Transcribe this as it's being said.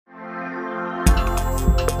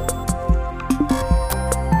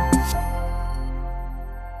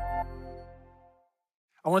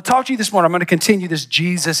want to talk to you this morning. I'm going to continue this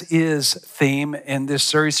Jesus is theme in this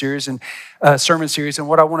series and sermon series. And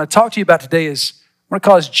what I want to talk to you about today is, I'm going to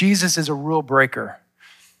call this Jesus is a rule breaker.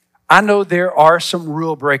 I know there are some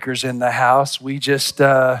rule breakers in the house. We just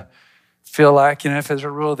feel like, if there's a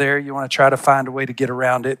rule there, you want to try to find a way to get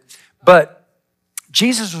around it. But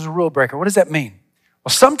Jesus was a rule breaker. What does that mean?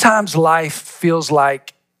 Well, sometimes life feels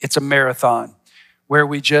like it's a marathon where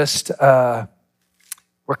we just...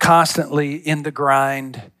 we're constantly in the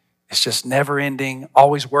grind. It's just never ending,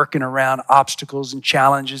 always working around obstacles and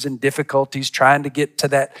challenges and difficulties, trying to get to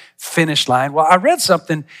that finish line. Well, I read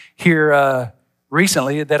something here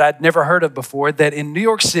recently that I'd never heard of before, that in New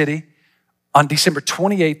York City, on December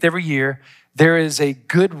 28th every year, there is a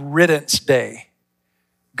Good Riddance Day.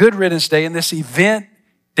 Good Riddance Day, and this event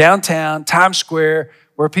downtown, Times Square,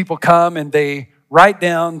 where people come and they write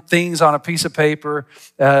down things on a piece of paper.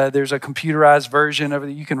 There's a computerized version of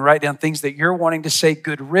it. You can write down things that you're wanting to say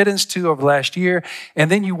good riddance to over the last year.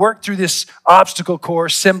 And then you work through this obstacle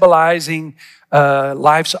course symbolizing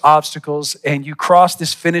life's obstacles. And you cross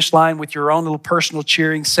this finish line with your own little personal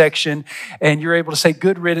cheering section. And you're able to say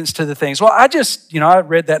good riddance to the things. Well, I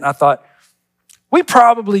read that and I thought, we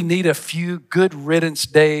probably need a few good riddance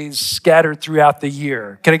days scattered throughout the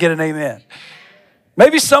year. Can I get an amen?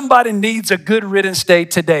 Maybe somebody needs a good riddance day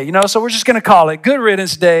today, so we're just going to call it Good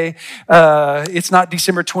Riddance Day. It's not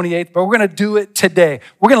December 28th, but we're going to do it today.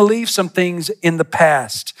 We're going to leave some things in the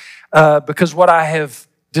past because what I have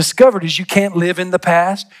discovered is you can't live in the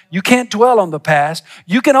past. You can't dwell on the past.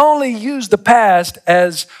 You can only use the past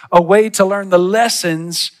as a way to learn the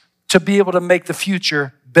lessons to be able to make the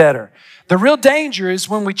future better. The real danger is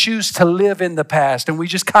when we choose to live in the past and we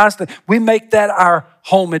make that our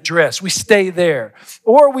home address. We stay there.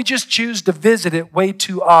 Or we just choose to visit it way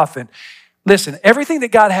too often. Listen, everything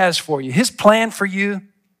that God has for you, His plan for you,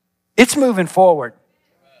 it's moving forward,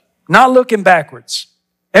 not looking backwards.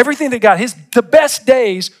 Everything that God, the best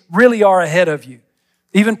days really are ahead of you.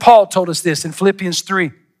 Even Paul told us this in Philippians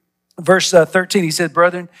 3. Verse 13, he said,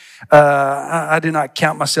 brethren, I do not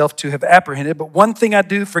count myself to have apprehended, but one thing I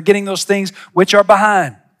do, forgetting those things which are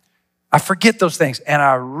behind. I forget those things, and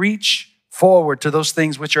I reach forward to those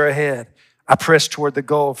things which are ahead. I press toward the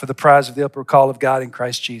goal for the prize of the upward call of God in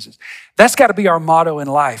Christ Jesus. That's got to be our motto in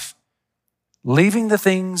life. Leaving the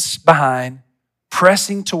things behind,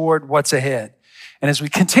 pressing toward what's ahead. And as we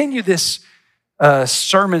continue this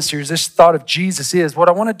sermon series, this thought of Jesus is, what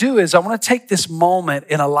I want to do is I want to take this moment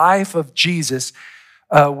in a life of Jesus,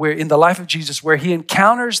 where he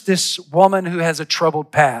encounters this woman who has a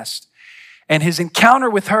troubled past. And his encounter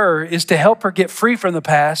with her is to help her get free from the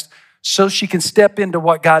past so she can step into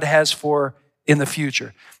what God has for her in the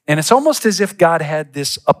future. And it's almost as if God had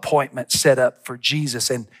this appointment set up for Jesus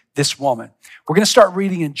and this woman. We're going to start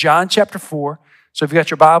reading in John chapter 4. So if you got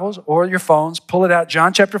your Bibles or your phones, pull it out,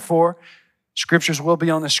 John chapter 4. Scriptures will be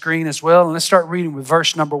on the screen as well. And let's start reading with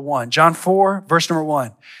verse number 1. John 4, verse number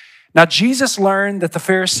 1. Now Jesus learned that the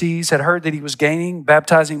Pharisees had heard that he was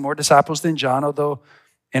baptizing more disciples than John, although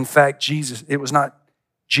in fact it was not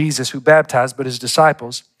Jesus who baptized, but his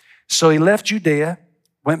disciples. So he left Judea,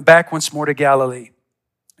 went back once more to Galilee.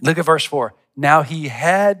 Look at verse 4. Now he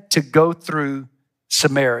had to go through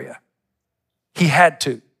Samaria. He had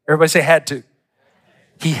to. Everybody say had to.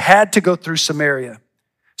 He had to go through Samaria.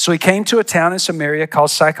 So he came to a town in Samaria called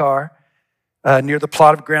Sychar, near the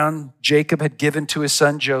plot of ground Jacob had given to his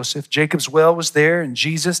son Joseph. Jacob's well was there, and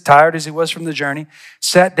Jesus, tired as he was from the journey,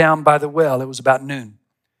 sat down by the well. It was about noon.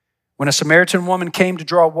 When a Samaritan woman came to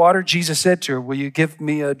draw water, Jesus said to her, will you give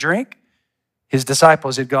me a drink? His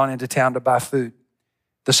disciples had gone into town to buy food.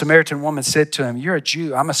 The Samaritan woman said to him, you're a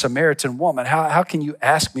Jew, I'm a Samaritan woman. How can you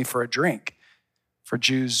ask me for a drink? For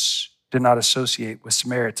Jews did not associate with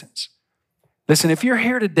Samaritans. Listen, if you're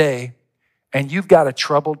here today and you've got a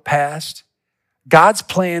troubled past, God's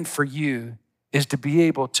plan for you is to be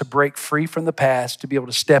able to break free from the past, to be able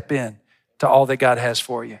to step in to all that God has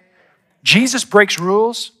for you. Jesus breaks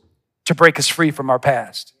rules to break us free from our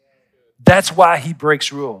past. That's why he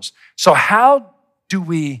breaks rules. So how do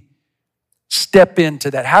we step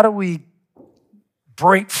into that? How do we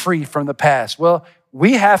break free from the past? Well,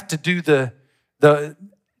 we have to do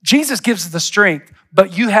Jesus gives us the strength,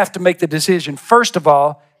 but you have to make the decision, first of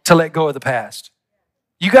all, to let go of the past.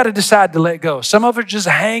 You got to decide to let go. Some of it just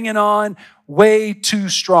hanging on way too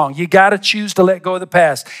strong. You got to choose to let go of the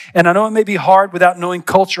past. And I know it may be hard without knowing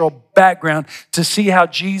cultural background to see how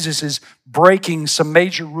Jesus is breaking some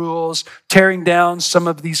major rules, tearing down some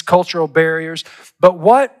of these cultural barriers. But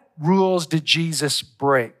what rules did Jesus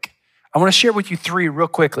break? I want to share with you 3 real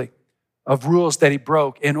quickly of rules that he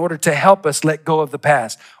broke in order to help us let go of the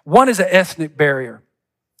past. One is an ethnic barrier.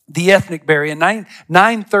 the ethnic barrier. In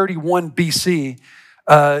 931 BC,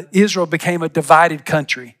 Israel became a divided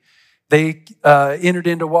country. They entered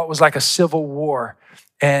into what was like a civil war.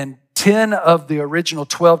 And 10 of the original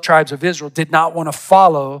 12 tribes of Israel did not want to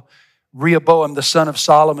follow Rehoboam, the son of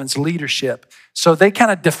Solomon's leadership. So they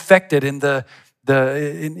kind of defected in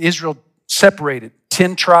in Israel separated.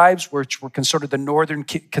 10 tribes, which were considered the northern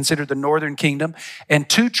kingdom, and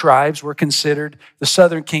 2 tribes were considered the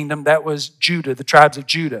southern kingdom. That was Judah, the tribes of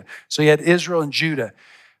Judah. So you had Israel and Judah.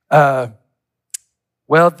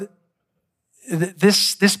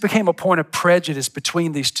 This became a point of prejudice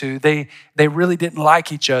between these two. They really didn't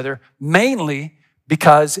like each other, mainly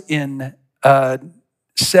because in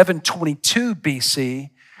 722 BC,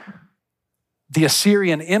 the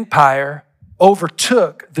Assyrian Empire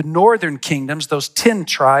overtook the northern kingdoms, those 10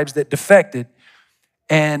 tribes that defected.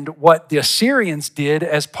 And what the Assyrians did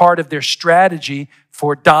as part of their strategy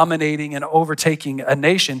for dominating and overtaking a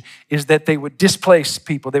nation is that they would displace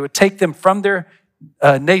people. They would take them from their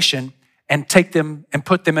nation and take them and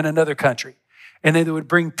put them in another country. And then they would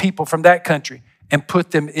bring people from that country and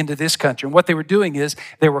put them into this country. And what they were doing is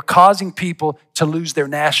they were causing people to lose their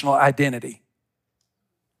national identity.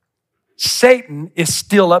 Satan is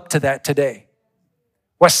still up to that today.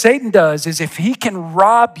 What Satan does is if he can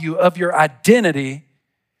rob you of your identity,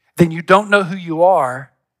 then you don't know who you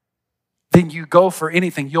are, then you go for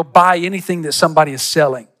anything. You'll buy anything that somebody is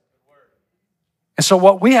selling. And so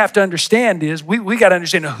what we have to understand is we got to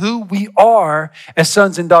understand who we are as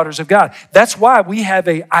sons and daughters of God. That's why we have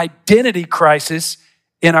an identity crisis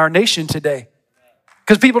in our nation today.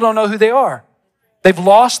 Because people don't know who they are. They've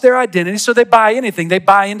lost their identity, so they buy anything. They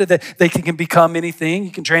buy into they can become anything.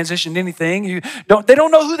 You can transition to anything. They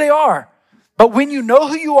don't know who they are. But when you know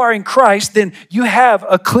who you are in Christ, then you have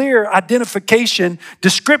a clear identification,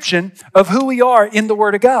 description of who we are in the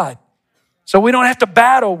Word of God. So we don't have to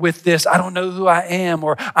battle with this, I don't know who I am,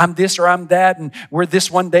 or I'm this or I'm that, and we're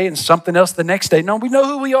this one day and something else the next day. No, we know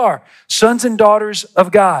who we are, sons and daughters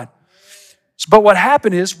of God. But what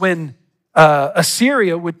happened is when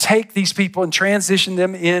Assyria would take these people and transition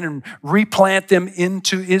them in and replant them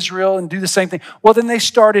into Israel and do the same thing, well, then they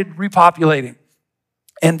started repopulating.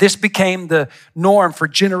 And this became the norm for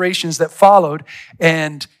generations that followed.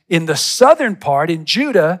 And in the southern part, in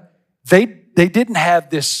Judah, they didn't have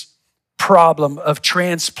this problem of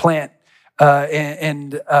transplant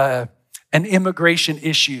and an immigration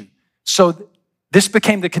issue. So this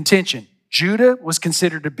became the contention. Judah was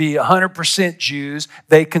considered to be 100% Jews.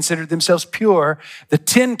 They considered themselves pure. The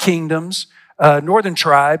 10 kingdoms, northern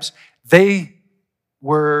tribes, they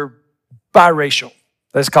were biracial.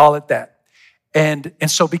 Let's call it that. And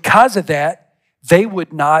so because of that,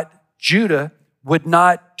 Judah would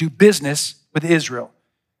not do business with Israel.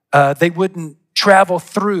 They wouldn't travel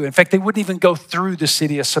through. In fact, they wouldn't even go through the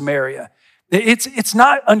city of Samaria. It's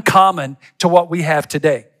not uncommon to what we have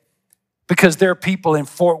today because there are people in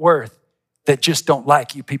Fort Worth that just don't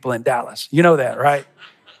like you people in Dallas. You know that, right?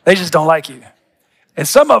 They just don't like you. And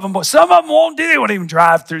some of them won't do. They won't even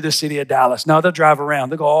drive through the city of Dallas. No, they'll drive around.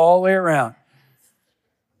 They'll go all the way around.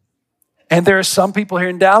 And there are some people here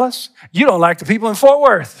in Dallas, you don't like the people in Fort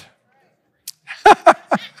Worth.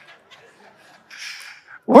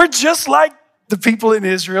 We're just like the people in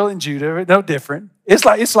Israel and Judah, no different. It's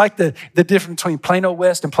like the difference between Plano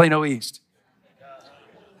West and Plano East.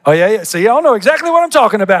 Oh, yeah. So y'all know exactly what I'm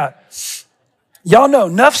talking about. Y'all know,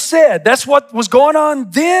 enough said. That's what was going on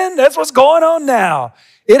then. That's what's going on now.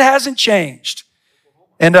 It hasn't changed.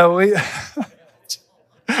 And we're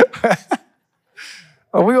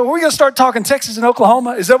going to start talking Texas and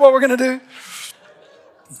Oklahoma? Is that what we're going to do?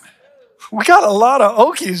 We got a lot of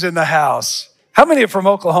Okies in the house. How many are from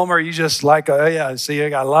Oklahoma are you just like, oh yeah, see, I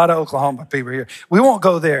got a lot of Oklahoma people here. We won't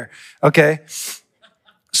go there, okay?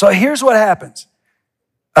 So here's what happens.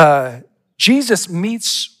 Jesus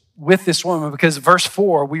meets with this woman because verse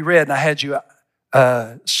 4 we read, and I had you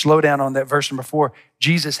slow down on that verse number 4.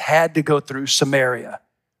 Jesus had to go through Samaria,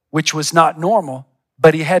 which was not normal,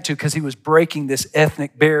 but he had to because he was breaking this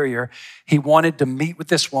ethnic barrier. He wanted to meet with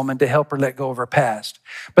this woman to help her let go of her past.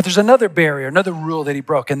 But there's another barrier, another rule that he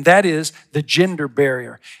broke, and that is the gender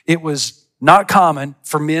barrier. It was not common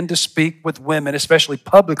for men to speak with women, especially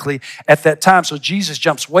publicly at that time. So Jesus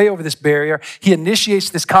jumps way over this barrier. He initiates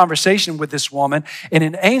this conversation with this woman. And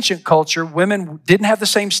in ancient culture, women didn't have the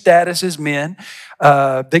same status as men.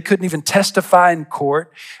 They couldn't even testify in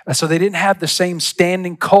court. So they didn't have the same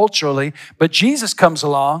standing culturally. But Jesus comes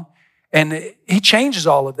along and he changes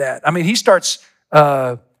all of that. I mean, he starts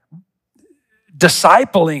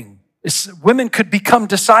discipling. Women could become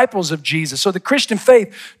disciples of Jesus. So the Christian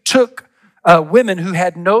faith took women who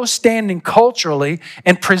had no standing culturally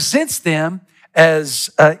and presents them as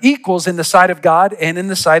equals in the sight of God and in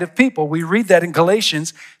the sight of people. We read that in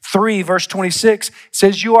Galatians 3, verse 26. It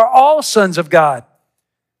says, you are all sons of God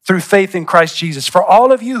through faith in Christ Jesus. For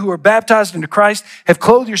all of you who are baptized into Christ have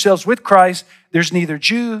clothed yourselves with Christ. There's neither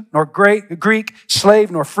Jew nor Greek, slave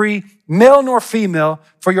nor free, male nor female,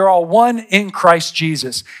 for you're all one in Christ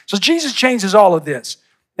Jesus. So Jesus changes all of this.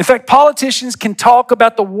 In fact, politicians can talk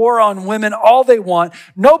about the war on women all they want.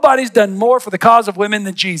 Nobody's done more for the cause of women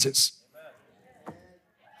than Jesus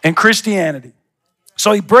and Christianity.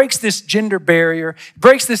 So he breaks this gender barrier,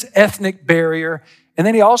 breaks this ethnic barrier, and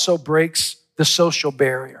then he also breaks the social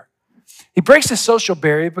barrier. He breaks the social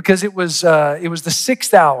barrier because it was the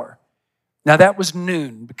sixth hour. Now that was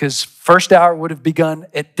noon because first hour would have begun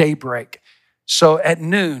at daybreak. So at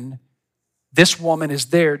noon, this woman is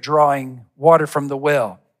there drawing water from the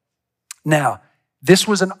well. Now, this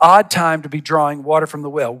was an odd time to be drawing water from the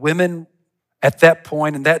well. Women at that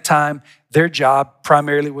point, in that time, their job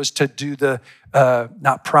primarily was to do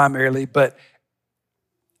not primarily, but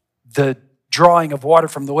the drawing of water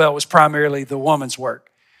from the well was primarily the woman's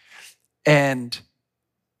work. And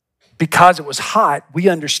because it was hot, we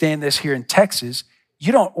understand this here in Texas,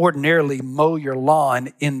 you don't ordinarily mow your lawn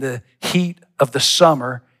in the heat of the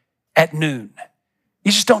summer at noon.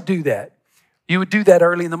 You just don't do that. You would do that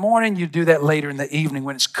early in the morning, you'd do that later in the evening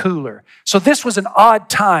when it's cooler. So this was an odd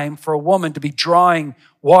time for a woman to be drawing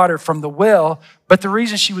water from the well, but the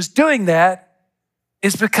reason she was doing that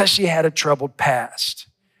is because she had a troubled past.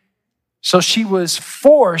 So she was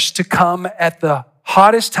forced to come at the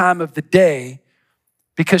hottest time of the day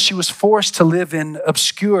because she was forced to live in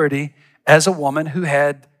obscurity as a woman who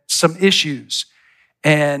had some issues.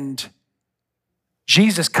 And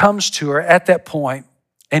Jesus comes to her at that point,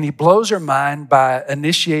 and he blows her mind by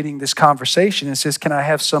initiating this conversation and says, can I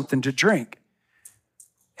have something to drink?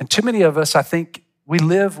 And too many of us, I think, we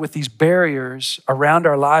live with these barriers around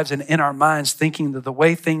our lives and in our minds thinking that the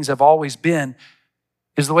way things have always been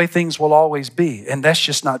is the way things will always be. And that's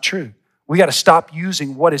just not true. We got to stop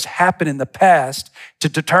using what has happened in the past to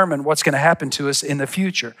determine what's going to happen to us in the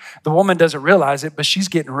future. The woman doesn't realize it, but she's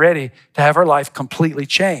getting ready to have her life completely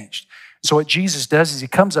changed. So what Jesus does is he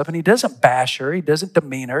comes up and he doesn't bash her. He doesn't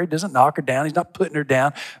demean her. He doesn't knock her down. He's not putting her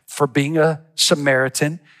down for being a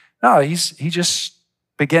Samaritan. No, he just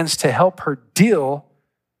begins to help her deal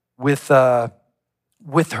with her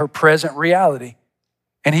present reality.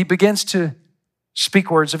 And he begins to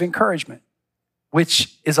speak words of encouragement,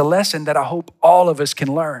 which is a lesson that I hope all of us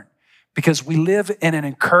can learn because we live in an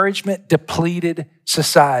encouragement-depleted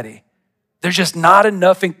society. There's just not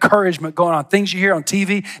enough encouragement going on. Things you hear on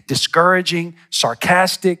TV, discouraging,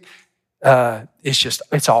 sarcastic.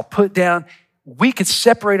 It's all put down. We could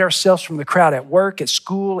separate ourselves from the crowd at work, at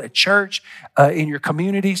school, at church, in your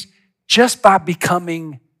communities, just by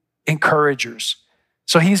becoming encouragers.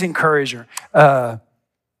 So he's an encourager. And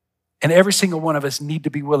every single one of us need to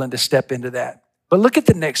be willing to step into that. But look at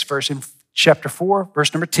the next verse in chapter 4,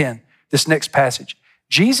 verse number 10, this next passage.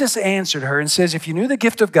 Jesus answered her and says, if you knew the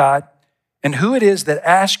gift of God and who it is that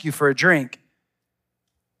asks you for a drink,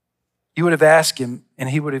 you would have asked him and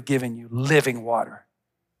he would have given you living water.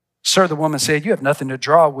 Sir, the woman said, you have nothing to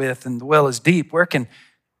draw with and the well is deep. Where can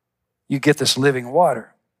you get this living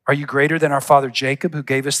water? Are you greater than our father Jacob, who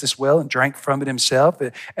gave us this well and drank from it himself,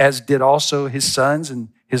 as did also his sons and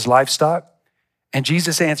his livestock? And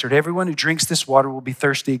Jesus answered, everyone who drinks this water will be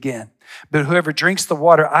thirsty again. But whoever drinks the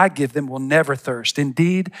water I give them will never thirst.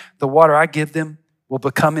 Indeed, the water I give them will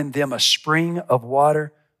become in them a spring of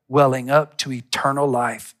water welling up to eternal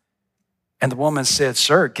life. And the woman said,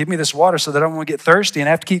 sir, give me this water so that I won't get thirsty and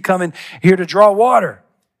have to keep coming here to draw water.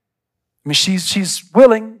 I mean, she's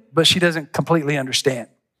willing, but she doesn't completely understand.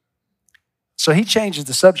 So he changes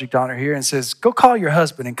the subject on her here and says, go call your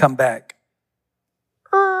husband and come back.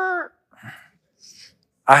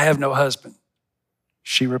 I have no husband.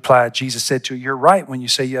 She replied, Jesus said to her, you're right when you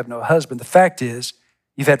say you have no husband. The fact is,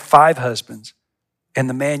 you've had 5 husbands, and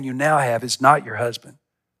the man you now have is not your husband.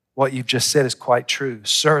 What you've just said is quite true.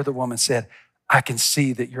 Sir, the woman said, I can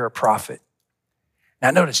see that you're a prophet.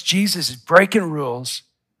 Now notice, Jesus is breaking rules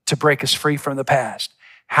to break us free from the past.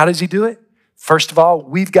 How does he do it? First of all,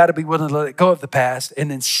 we've got to be willing to let go of the past.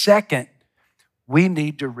 And then second, we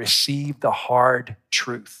need to receive the hard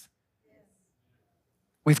truth.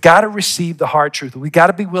 We've got to receive the hard truth. We've got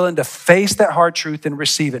to be willing to face that hard truth and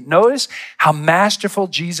receive it. Notice how masterful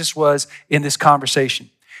Jesus was in this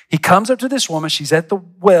conversation. He comes up to this woman. She's at the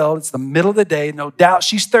well. It's the middle of the day. No doubt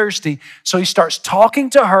she's thirsty. So he starts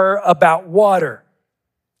talking to her about water.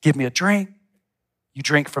 Give me a drink. You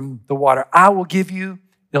drink from the water I will give you.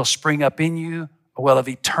 It'll spring up in you, a well of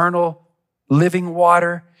eternal living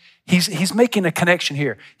water. He's making a connection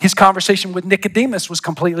here. His conversation with Nicodemus was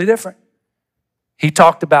completely different. He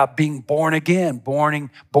talked about being born again, born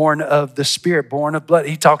of the Spirit, born of blood.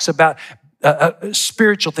 He talks about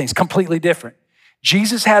spiritual things, completely different.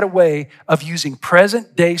 Jesus had a way of using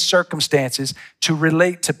present day circumstances to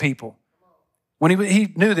relate to people. When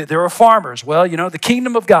he knew that there were farmers, well, the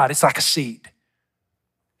kingdom of God, it's like a seed.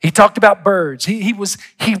 He talked about birds. He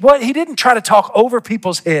didn't try to talk over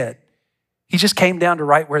people's head. He just came down to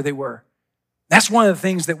right where they were. That's one of the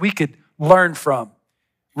things that we could learn from.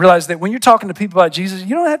 Realize that when you're talking to people about Jesus,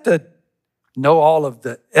 you don't have to know all of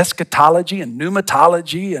the eschatology and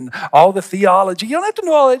pneumatology and all the theology. You don't have to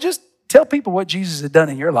know all that. Just tell people what Jesus has done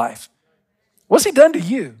in your life. What's he done to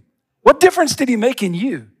you? What difference did he make in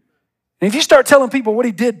you? And if you start telling people what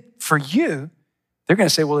he did for you, they're going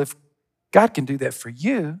to say, well, if God can do that for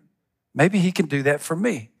you, maybe he can do that for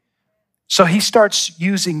me. So he starts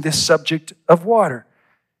using this subject of water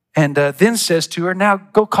and then says to her, now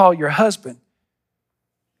go call your husband.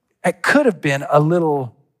 It could have been a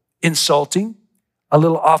little insulting, a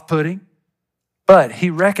little off-putting, but he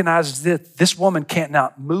recognizes that this woman can't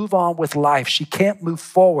now move on with life. She can't move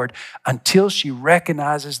forward until she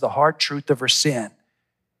recognizes the hard truth of her sin.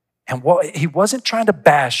 And he wasn't trying to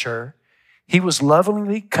bash her. He was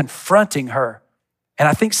lovingly confronting her. And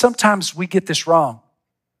I think sometimes we get this wrong.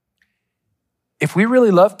 If we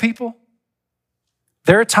really love people,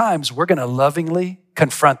 there are times we're going to lovingly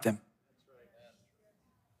confront them.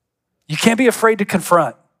 You can't be afraid to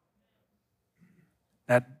confront.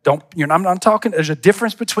 Now, I'm talking, there's a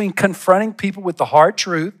difference between confronting people with the hard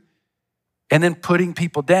truth and then putting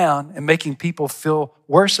people down and making people feel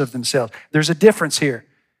worse of themselves. There's a difference here.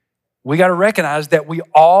 We got to recognize that we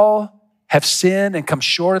all have sinned and come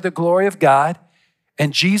short of the glory of God,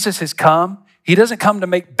 and Jesus has come. He doesn't come to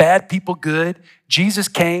make bad people good. Jesus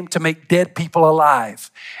came to make dead people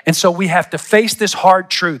alive. And so we have to face this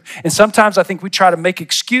hard truth. And sometimes I think we try to make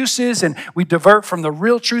excuses and we divert from the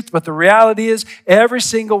real truth, but the reality is every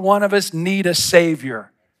single one of us need a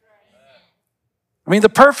Savior. I mean, the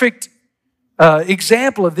perfect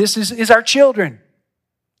example of this is our children.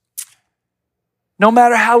 No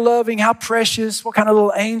matter how loving, how precious, what kind of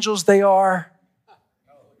little angels they are,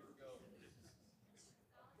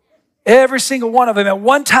 every single one of them at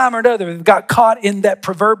one time or another got caught in that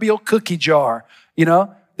proverbial cookie jar.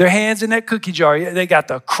 Their hands in that cookie jar. They got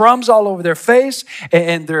the crumbs all over their face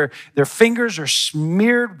and their fingers are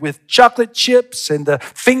smeared with chocolate chips and the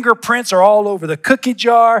fingerprints are all over the cookie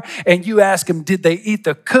jar. And you ask them, did they eat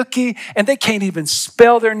the cookie? And they can't even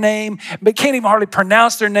spell their name. They can't even hardly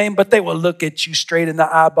pronounce their name, but they will look at you straight in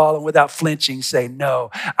the eyeball and without flinching say, no,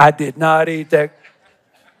 I did not eat that.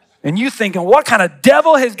 And you thinking, what kind of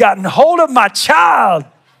devil has gotten hold of my child?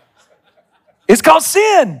 It's called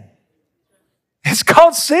sin. It's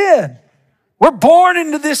called sin. We're born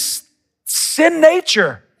into this sin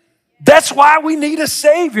nature. That's why we need a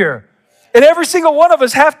Savior. And every single one of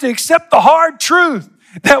us have to accept the hard truth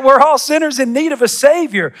that we're all sinners in need of a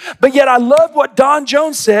Savior. But yet I love what Don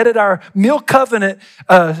Jones said at our Meal Covenant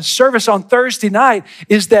service on Thursday night,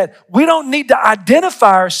 is that we don't need to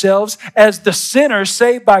identify ourselves as the sinner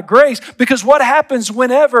saved by grace, because what happens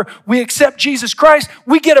whenever we accept Jesus Christ,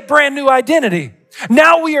 we get a brand new identity.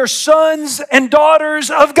 Now we are sons and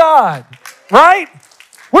daughters of God, right?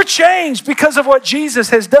 We're changed because of what Jesus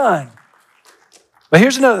has done. But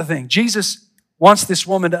here's another thing. Jesus wants this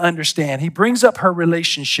woman to understand. He brings up her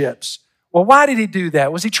relationships. Well, why did he do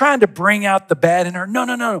that? Was he trying to bring out the bad in her?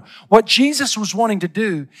 No. What Jesus was wanting to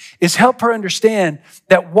do is help her understand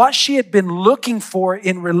that what she had been looking for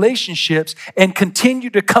in relationships and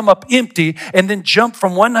continued to come up empty and then jump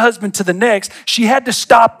from one husband to the next, she had to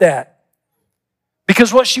stop that.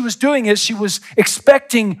 Because what she was doing is she was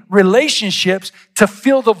expecting relationships to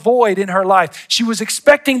fill the void in her life. She was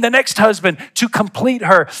expecting the next husband to complete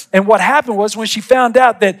her. And what happened was, when she found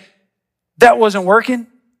out that that wasn't working,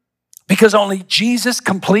 because only Jesus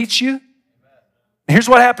completes you. Here's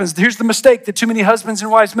what happens. Here's the mistake that too many husbands and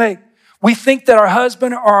wives make. We think that our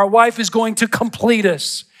husband or our wife is going to complete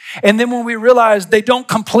us. And then when we realize they don't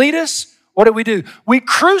complete us, what do? We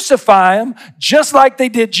crucify them just like they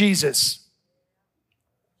did Jesus.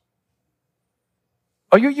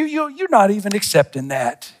 Oh, you're not even accepting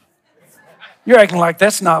that. You're acting like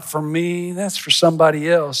that's not for me, that's for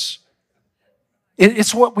somebody else.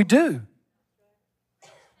 It's what we do.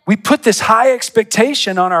 We put this high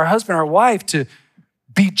expectation on our husband or wife to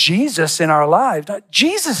be Jesus in our lives.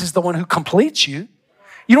 Jesus is the one who completes you.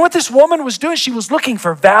 You know what this woman was doing? She was looking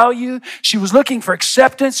for value. She was looking for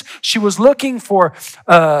acceptance. She was looking for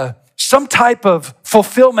some type of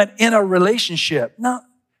fulfillment in a relationship. No,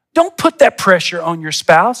 don't put that pressure on your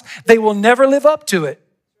spouse. They will never live up to it.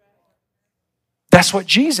 That's what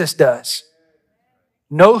Jesus does.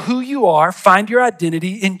 Know who you are. Find your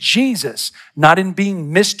identity in Jesus, not in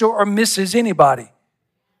being Mr. or Mrs. anybody.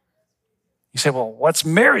 You say, well, what's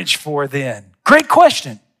marriage for then? Great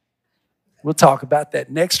question. We'll talk about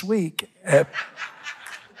that next week at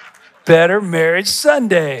Better Marriage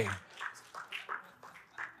Sunday.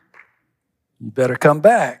 You better come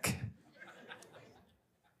back.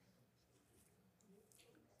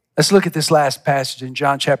 Let's look at this last passage in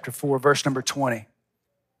John chapter 4, verse number 20.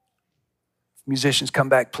 Musicians, come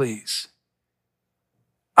back, please.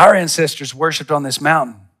 Our ancestors worshiped on this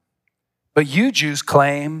mountain, but you Jews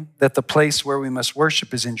claim that the place where we must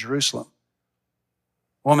worship is in Jerusalem.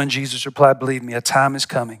 Woman, Jesus replied, believe me, a time is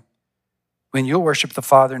coming when you'll worship the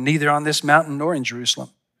Father neither on this mountain nor in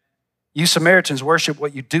Jerusalem. You Samaritans worship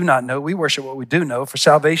what you do not know. We worship what we do know, for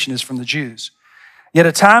salvation is from the Jews. Yet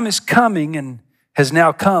a time is coming and has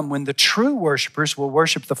now come when the true worshipers will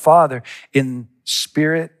worship the Father in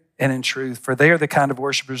spirit and in truth, for they are the kind of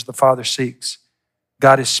worshipers the Father seeks.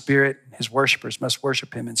 God is spirit. His worshipers must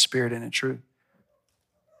worship him in spirit and in truth.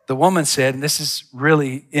 The woman said, and this is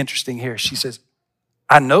really interesting here, she says,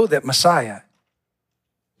 I know that Messiah,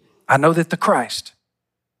 I know that the Christ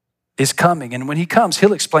is coming. And when he comes,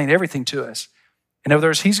 he'll explain everything to us. In other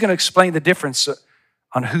words, he's going to explain the difference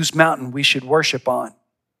on whose mountain we should worship on.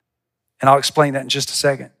 And I'll explain that in just a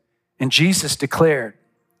second. And Jesus declared,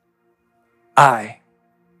 I,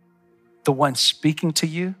 the one speaking to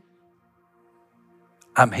you,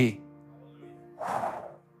 I'm he.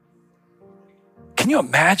 Can you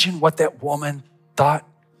imagine what that woman thought?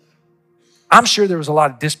 I'm sure there was a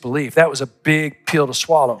lot of disbelief. That was a big pill to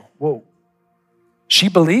swallow. Whoa. She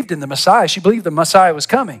believed in the Messiah. She believed the Messiah was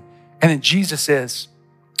coming. And then Jesus says,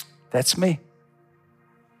 that's me.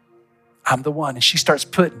 I'm the one. And she starts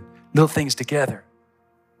putting little things together.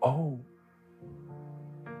 Oh,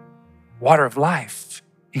 water of life,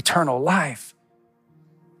 eternal life.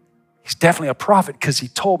 He's definitely a prophet because he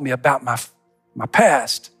told me about my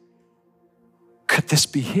past. Could this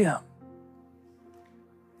be him?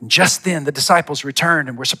 And just then the disciples returned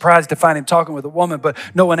and were surprised to find him talking with a woman, but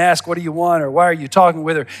no one asked, what do you want? Or why are you talking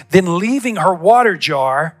with her? Then leaving her water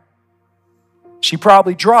jar, she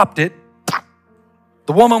probably dropped it.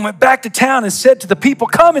 The woman went back to town and said to the people,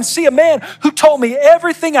 come and see a man who told me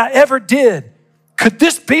everything I ever did. Could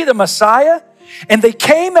this be the Messiah? And they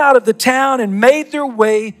came out of the town and made their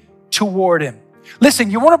way toward him. Listen,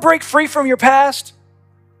 you want to break free from your past?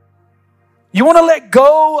 You want to let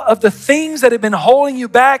go of the things that have been holding you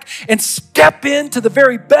back and step into the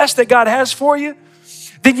very best that God has for you?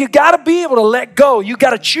 Then you got to be able to let go. You got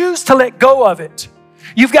to choose to let go of it.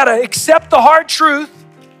 You've got to accept the hard truth.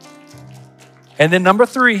 And then number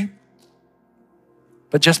 3,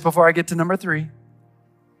 but just before I get to number 3,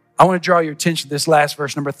 I want to draw your attention to this last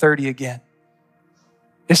verse, number 30 again.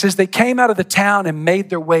 It says, they came out of the town and made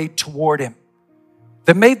their way toward him.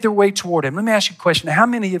 They made their way toward him. Let me ask you a question. How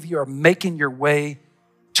many of you are making your way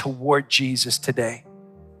toward Jesus today?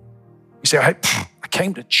 You say, I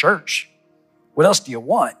came to church. What else do you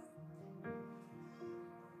want?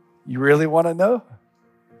 You really want to know?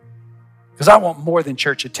 Because I want more than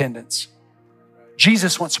church attendance.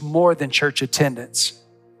 Jesus wants more than church attendance.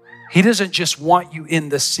 He doesn't just want you in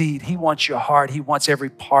the seat. He wants your heart. He wants every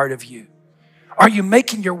part of you. Are you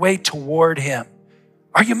making your way toward him?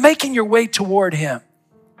 Are you making your way toward him?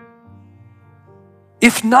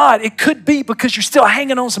 If not, it could be because you're still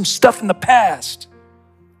hanging on some stuff in the past.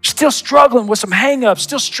 Still struggling with some hang-ups,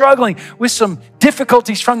 still struggling with some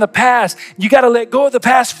difficulties from the past. You got to let go of the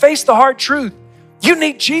past, face the hard truth. You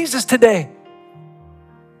need Jesus today.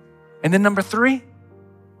 And then number 3,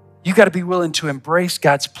 you got to be willing to embrace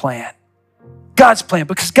God's plan. God's plan,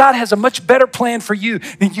 because God has a much better plan for you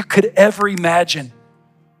than you could ever imagine.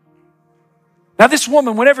 Now this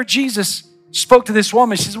woman, whenever Jesus spoke to this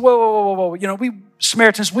woman, she says, whoa. You know, we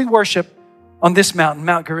Samaritans, we worship on this mountain,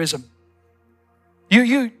 Mount Gerizim.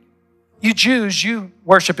 You Jews, you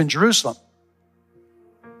worship in Jerusalem.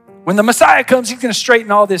 When the Messiah comes, he's going to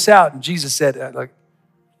straighten all this out. And Jesus said, look,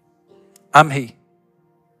 I'm he.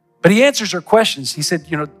 But he answers her questions. He said,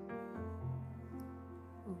 you know,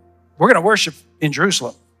 we're going to worship in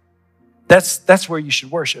Jerusalem. That's where you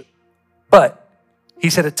should worship. But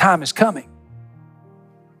he said, a time is coming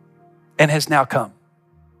and has now come.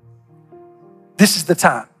 This is the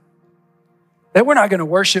time that we're not going to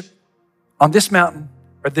worship on this mountain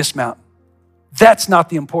or this mountain. That's not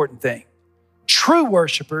the important thing. True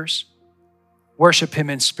worshipers worship him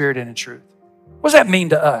in spirit and in truth. What does that mean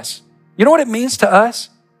to us? You know what it means to us?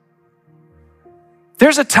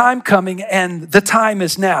 There's a time coming, and the time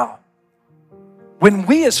is now, when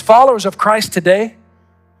we as followers of Christ today,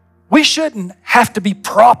 we shouldn't have to be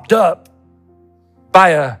propped up by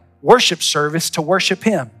a worship service to worship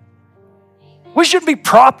Him. We shouldn't be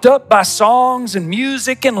propped up by songs and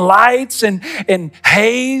music and lights and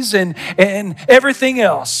haze and everything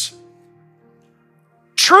else.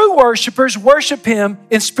 True worshipers worship Him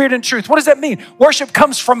in spirit and truth. What does that mean? Worship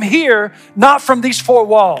comes from here, not from these four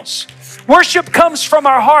walls. Worship comes from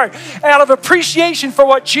our heart out of appreciation for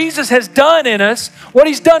what Jesus has done in us, what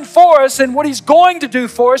He's done for us, and what He's going to do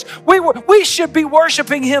for us. We should be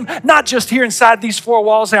worshiping Him, not just here inside these four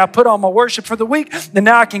walls, and I put on my worship for the week, and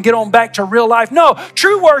now I can get on back to real life. No,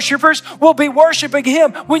 true worshipers will be worshiping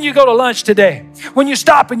Him when you go to lunch today. When you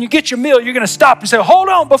stop and you get your meal, you're going to stop and say, hold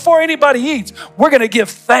on, before anybody eats, we're going to give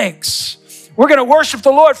thanks. We're going to worship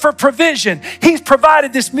the Lord for provision. He's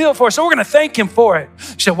provided this meal for us, so we're going to thank Him for it.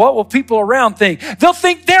 You say, what will people around think? They'll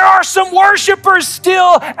think there are some worshipers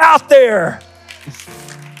still out there.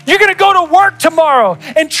 You're going to go to work tomorrow,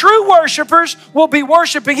 and true worshipers will be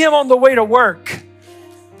worshiping Him on the way to work.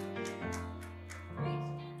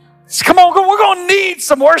 So come on, we're going to need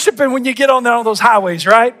some worshiping when you get on those highways,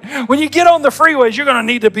 right? When you get on the freeways, you're going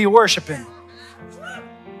to need to be worshiping.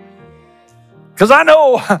 Because I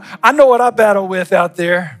know what I battle with out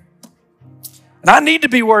there. And I need to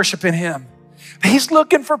be worshiping Him. He's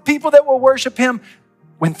looking for people that will worship Him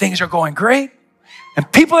when things are going great,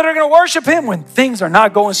 and people that are going to worship Him when things are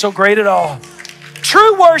not going so great at all.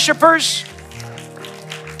 True worshipers,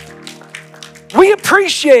 we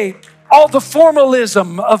appreciate all the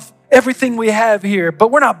formalism of everything we have here, but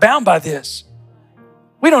we're not bound by this.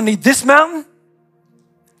 We don't need this mountain.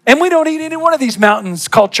 And we don't need any one of these mountains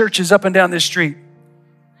called churches up and down this street.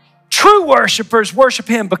 True worshipers worship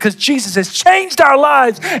Him because Jesus has changed our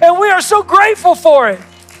lives, and we are so grateful for it.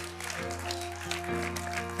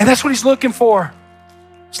 And that's what He's looking for.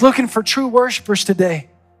 He's looking for true worshipers today.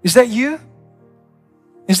 Is that you?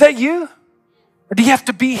 Is that you? Or do you have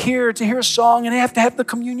to be here to hear a song and you have to have the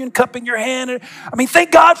communion cup in your hand? I mean, thank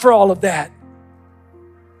God for all of that.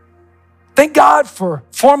 Thank God for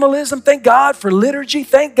formalism. Thank God for liturgy.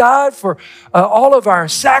 Thank God for all of our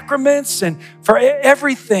sacraments and for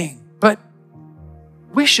everything. But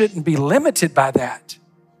we shouldn't be limited by that.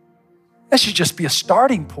 That should just be a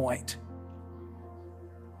starting point.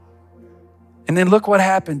 And then look what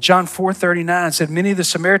happened. John 4:39 said, many of the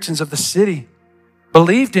Samaritans of the city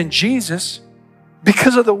believed in Jesus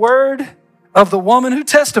because of the word of the woman who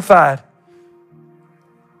testified.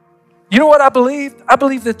 You know what I believe? I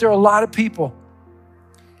believe that there are a lot of people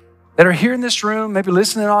that are here in this room, maybe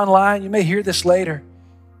listening online. You may hear this later.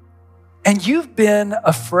 And you've been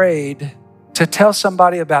afraid to tell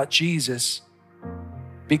somebody about Jesus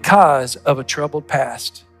because of a troubled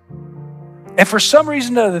past. And for some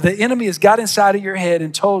reason or other, the enemy has got inside of your head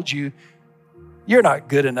and told you, you're not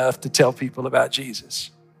good enough to tell people about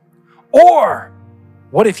Jesus. Or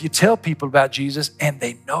what if you tell people about Jesus and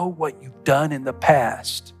they know what you've done in the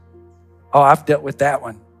past? Oh, I've dealt with that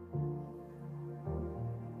one.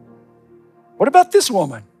 What about this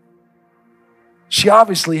woman? She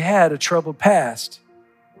obviously had a troubled past,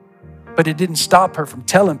 but it didn't stop her from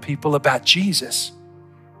telling people about Jesus.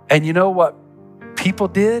 And you know what people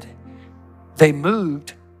did? They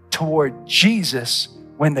moved toward Jesus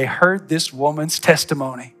when they heard this woman's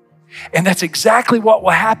testimony. And that's exactly what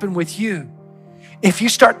will happen with you. If you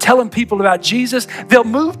start telling people about Jesus, they'll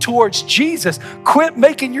move towards Jesus. Quit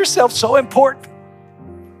making yourself so important.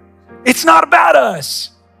 It's not about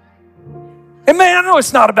us. And man, I know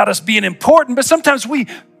it's not about us being important, but sometimes we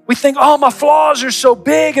think, oh, my flaws are so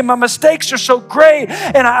big and my mistakes are so great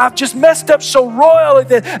and I've just messed up so royally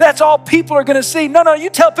that that's all people are going to see. No,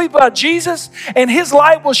 you tell people about Jesus and His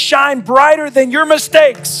light will shine brighter than your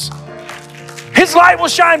mistakes. His light will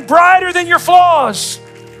shine brighter than your flaws.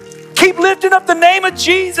 Keep lifting up the name of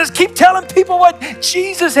Jesus. Keep telling people what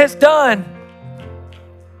Jesus has done.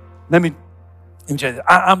 Let me tell you,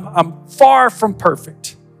 I'm far from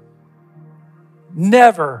perfect.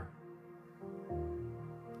 Never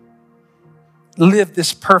lived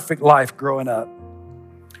this perfect life growing up.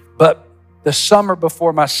 But the summer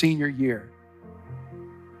before my senior year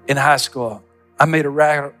in high school, I made a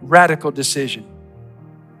radical decision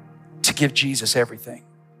to give Jesus everything.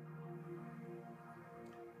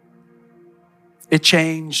 It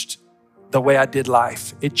changed the way I did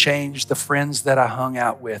life. It changed the friends that I hung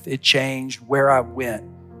out with. It changed where I went,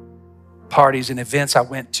 parties and events I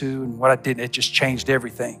went to and what I did. It just changed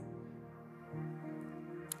everything.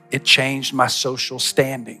 It changed my social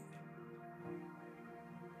standing.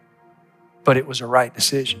 But it was a right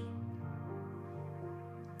decision.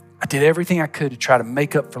 I did everything I could to try to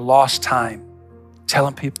make up for lost time,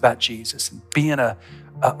 telling people about Jesus and being a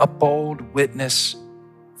bold witness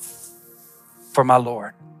for my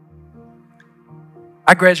Lord.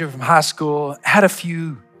 I graduated from high school, had a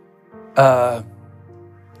few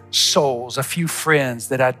souls, a few friends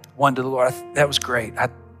that I'd won to the Lord. That was great.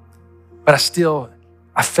 But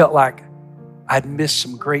I felt like I'd missed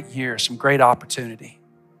some great years, some great opportunity.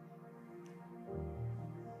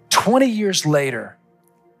 20 years later,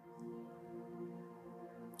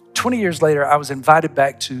 I was invited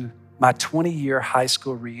back to my 20-year high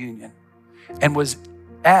school reunion and was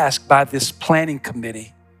asked by this planning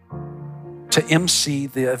committee to MC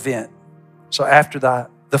the event. So after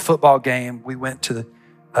the football game, we went to the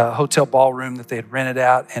hotel ballroom that they had rented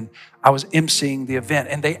out, and I was emceeing the event.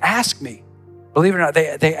 And they asked me, believe it or not,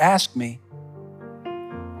 they asked me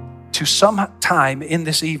to sometime in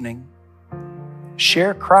this evening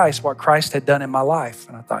share Christ, what Christ had done in my life.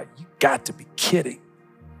 And I thought, you got to be kidding.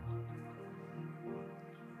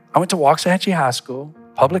 I went to Waxahachie High School,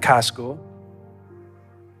 public high school.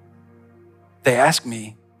 They asked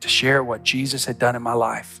me to share what Jesus had done in my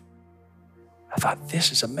life. I thought,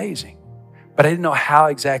 this is amazing. But I didn't know how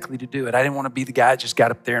exactly to do it. I didn't want to be the guy that just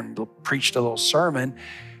got up there and preached a little sermon.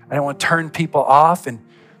 I didn't want to turn people off. And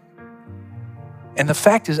the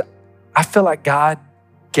fact is, I feel like God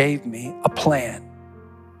gave me a plan.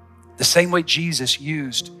 The same way Jesus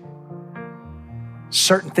used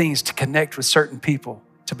certain things to connect with certain people,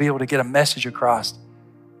 to be able to get a message across.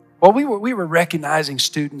 Well, we were recognizing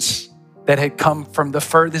students that had come from the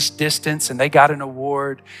furthest distance and they got an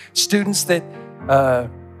award. Students that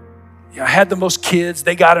had the most kids,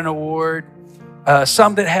 they got an award.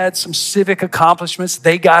 Some that had some civic accomplishments,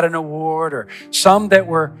 they got an award. Or some that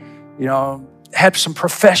were, had some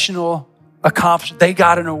professional accomplishments, they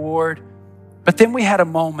got an award. But then we had a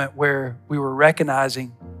moment where we were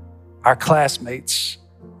recognizing our classmates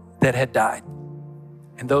that had died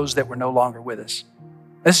and those that were no longer with us.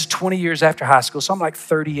 This is 20 years after high school, so I'm like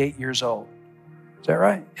 38 years old. Is that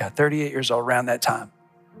right? Yeah, 38 years old, around that time.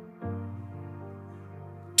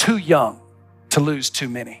 Too young to lose too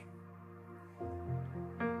many.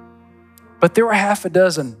 But there were half a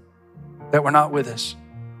dozen that were not with us.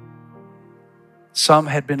 Some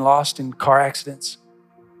had been lost in car accidents.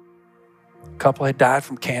 A couple had died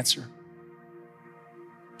from cancer.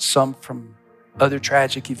 Some from other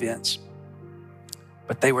tragic events.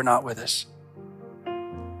 But they were not with us.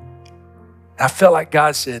 I felt like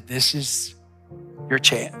God said, this is your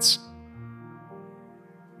chance.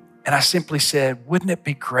 And I simply said, wouldn't it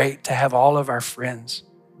be great to have all of our friends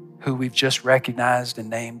who we've just recognized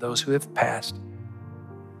and named, those who have passed,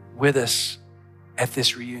 with us at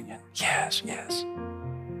this reunion? Yes, yes.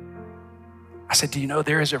 I said, do you know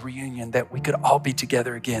there is a reunion that we could all be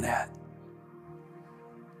together again at?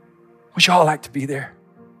 Would you all like to be there?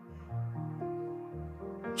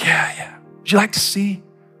 Yeah. Would you like to see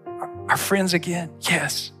our friends again?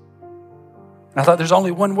 Yes. And I thought there's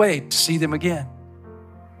only one way to see them again.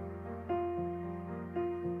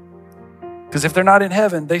 Because if they're not in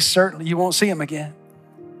heaven, you won't see them again.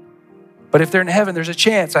 But if they're in heaven, there's a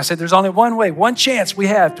chance. I said, there's only one way, one chance we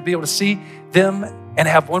have to be able to see them and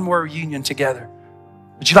have one more reunion together.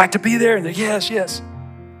 Would you like to be there? And they're, yes.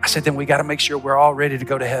 I said, then we got to make sure we're all ready to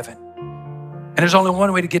go to heaven. And there's only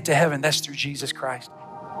one way to get to heaven. That's through Jesus Christ.